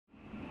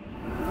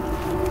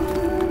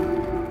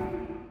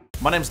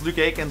My name's Luke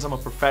Aikins. I'm a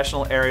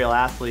professional aerial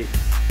athlete.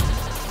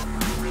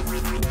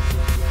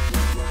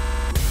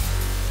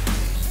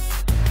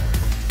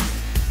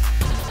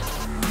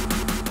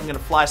 I'm gonna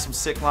fly some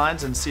sick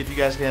lines and see if you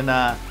guys can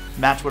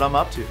match what I'm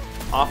up to.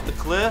 Off the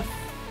cliff,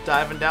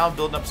 diving down,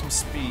 building up some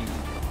speed.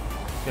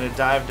 Gonna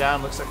dive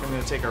down. Looks like I'm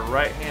gonna take a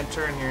right-hand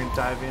turn here and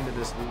dive into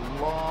this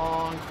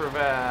long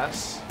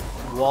crevasse.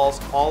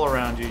 Walls all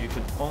around you. You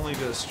can only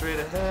go straight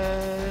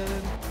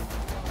ahead.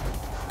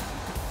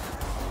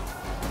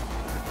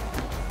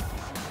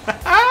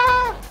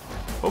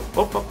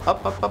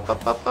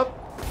 Up.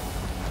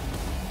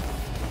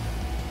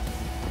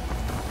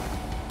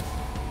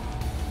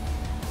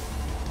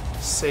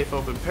 Safe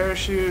open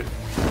parachute.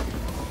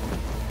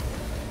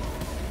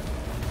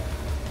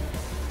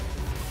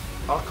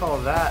 I'll call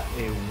that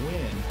a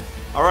win.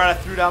 All right, I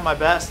threw down my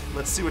best.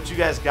 Let's see what you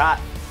guys got.